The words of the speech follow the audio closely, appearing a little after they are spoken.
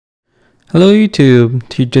Hello YouTube,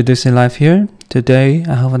 TJ This in Life here. Today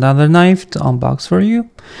I have another knife to unbox for you,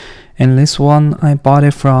 and this one I bought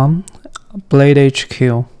it from Blade HQ.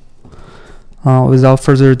 Without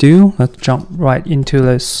further ado, let's jump right into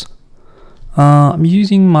this. I'm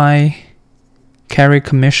using my Carry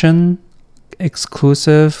Commission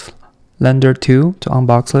exclusive Lander 2 to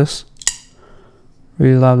unbox this.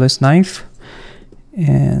 Really love this knife,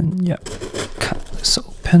 and yeah, cut this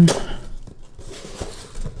open.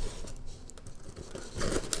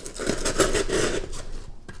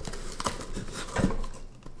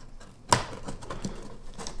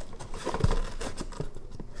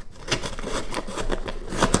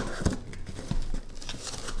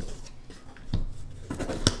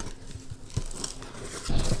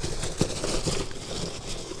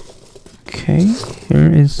 Okay,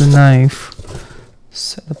 here is the knife.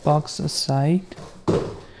 Set the box aside,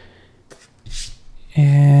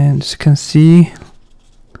 and as you can see,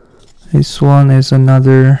 this one is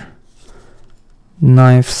another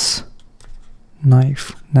knifes.com,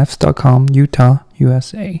 Utah,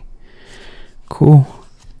 USA. Cool.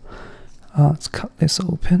 Let's cut this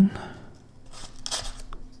open.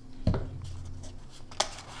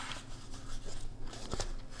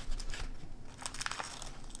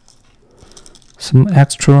 Some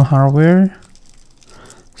extra hardware,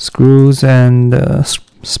 screws and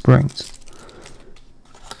springs,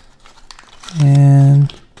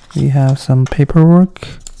 and we have some paperwork.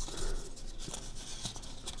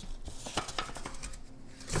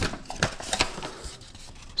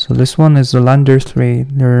 So this one is the Lander 3,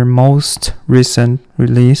 their most recent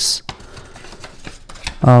release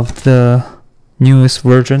of the newest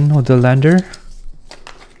version of the Lander.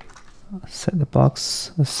 Set the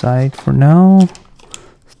box aside for now.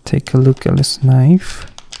 Let's take a look at this knife.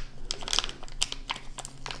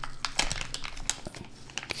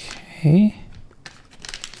 Okay.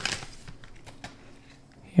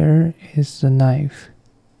 Here is the knife.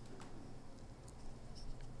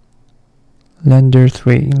 Lander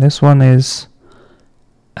 3. This one is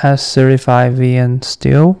S35VN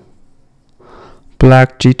steel.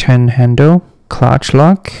 Black G10 handle. Clutch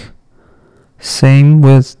lock. Same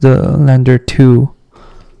with the Lander 2. You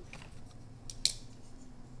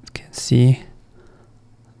can see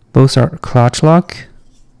both are clutch lock,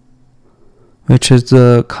 which is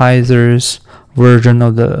the Kaiser's version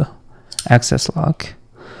of the access lock.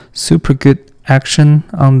 Super good action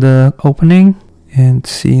on the opening, and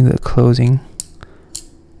see the closing.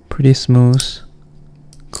 Pretty smooth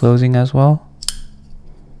closing as well.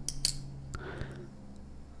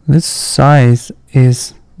 This size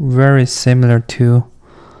is very similar to,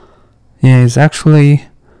 it's actually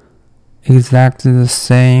exactly the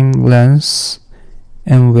same length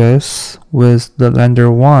and width with the Lander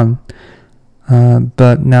 1,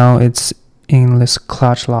 but now it's in this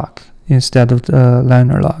clutch lock instead of the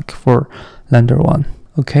liner lock for Lander 1.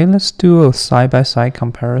 Okay, let's do a side-by-side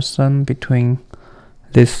comparison between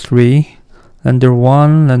these three: Lander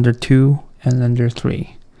 1, Lander 2, and Lander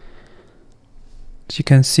 3. As you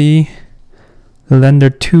can see, the Lander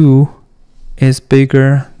 2 is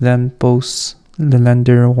bigger than both the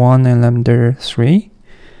Lander 1 and Lander 3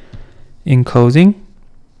 in closing.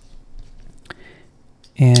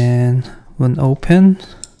 And when open,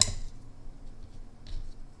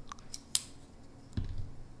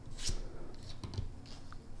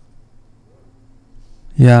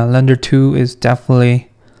 yeah, Lander 2 is definitely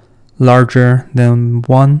larger than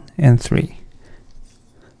 1 and 3.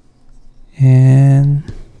 And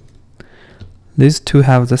these two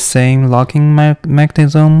have the same locking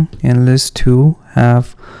mechanism, and these two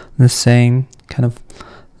have the same kind of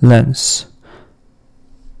length.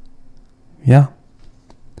 Yeah,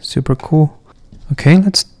 super cool. Okay,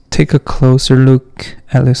 let's take a closer look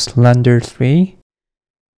at this Lander 3.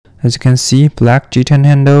 As you can see, black G10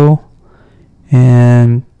 handle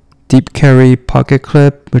and deep carry pocket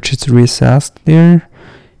clip, which is recessed there,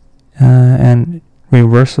 and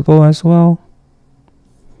reversible as well.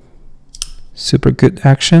 Super good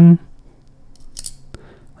action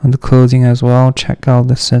on the closing as well. Check out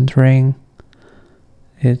the centering.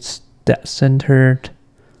 It's dead centered,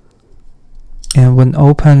 and when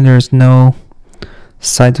open, there's no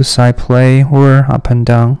side to side play or up and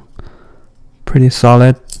down. Pretty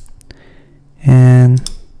solid,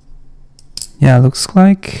 and yeah, looks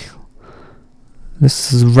like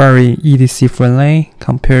this is very EDC friendly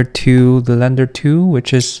compared to the Lander 2,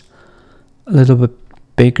 which is a little bit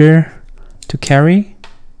bigger to carry.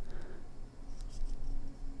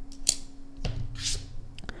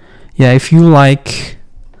 Yeah, if you like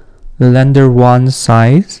the Lander 1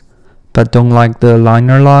 size but don't like the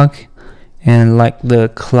liner lock and like the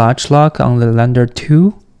clutch lock on the Lander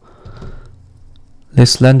 2,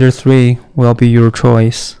 this Lander 3 will be your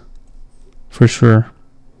choice for sure.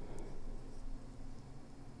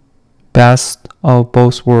 Best of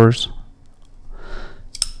both worlds.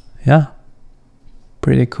 Yeah,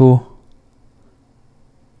 pretty cool.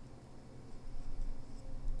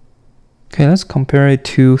 Okay, let's compare it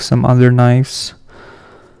to some other knives.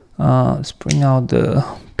 Let's bring out the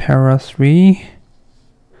Para 3.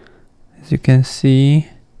 As you can see,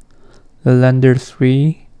 the Lander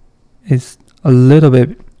 3 is a little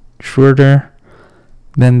bit shorter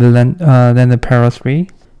than the Para 3.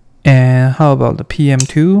 And how about the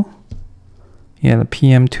PM2? Yeah, the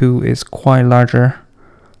PM2 is quite larger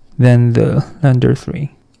than the Lander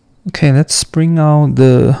 3. Okay, let's bring out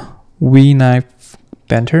the V knife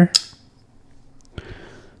benter.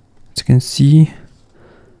 As you can see,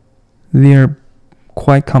 they're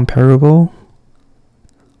quite comparable,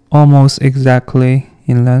 almost exactly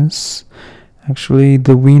in length. Actually,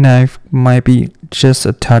 the V knife might be just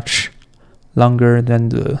a touch longer than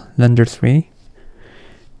the Lander 3.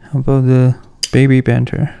 How about the baby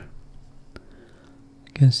benter?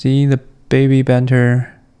 You can see the baby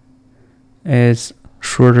benter is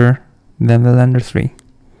shorter than the Lander 3.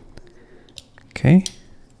 Okay.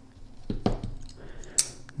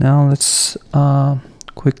 Now let's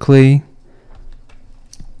quickly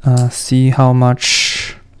see how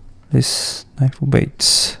much this knife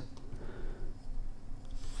weighs.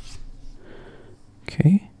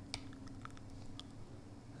 Okay.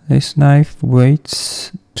 This knife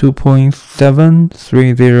weighs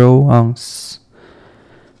 2.730 ounce.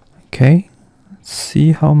 Okay, let's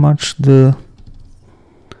see how much the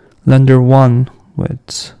Lander 1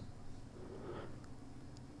 weighs.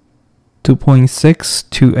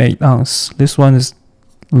 2.628 ounce. This one is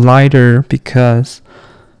lighter because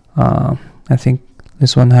I think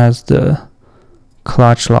this one has the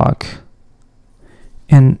clutch lock,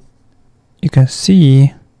 and you can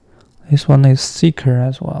see this one is thicker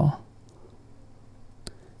as well.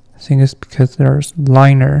 I think it's because there's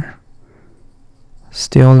liner,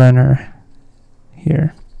 steel liner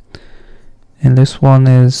here, and this one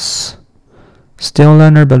is steel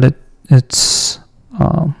liner, but it's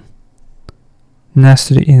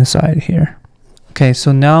nested inside here. Okay,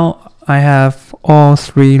 so now I have all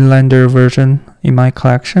three Lander versions in my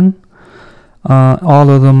collection. All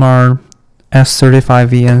of them are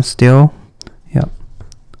S35VN steel. Yep.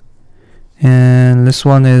 And this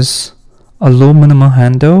one is aluminum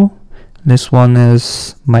handle. This one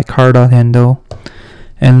is micarta handle.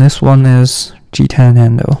 And this one is G10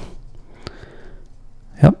 handle.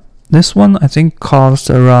 Yep. This one I think costs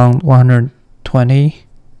around $120.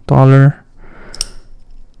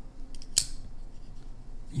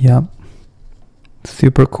 Yep.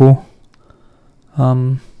 Super cool.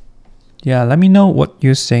 Yeah, let me know what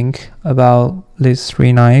you think about these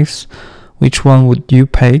three knives. Which one would you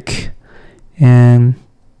pick? And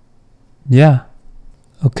yeah.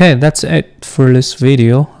 Okay, that's it for this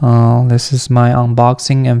video. This is my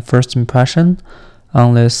unboxing and first impression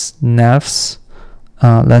on this Knafs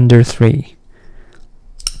Lander 3.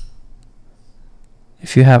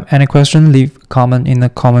 If you have any question, leave a comment in the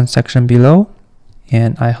comment section below.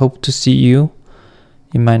 And I hope to see you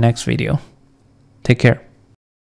in my next video. Take care.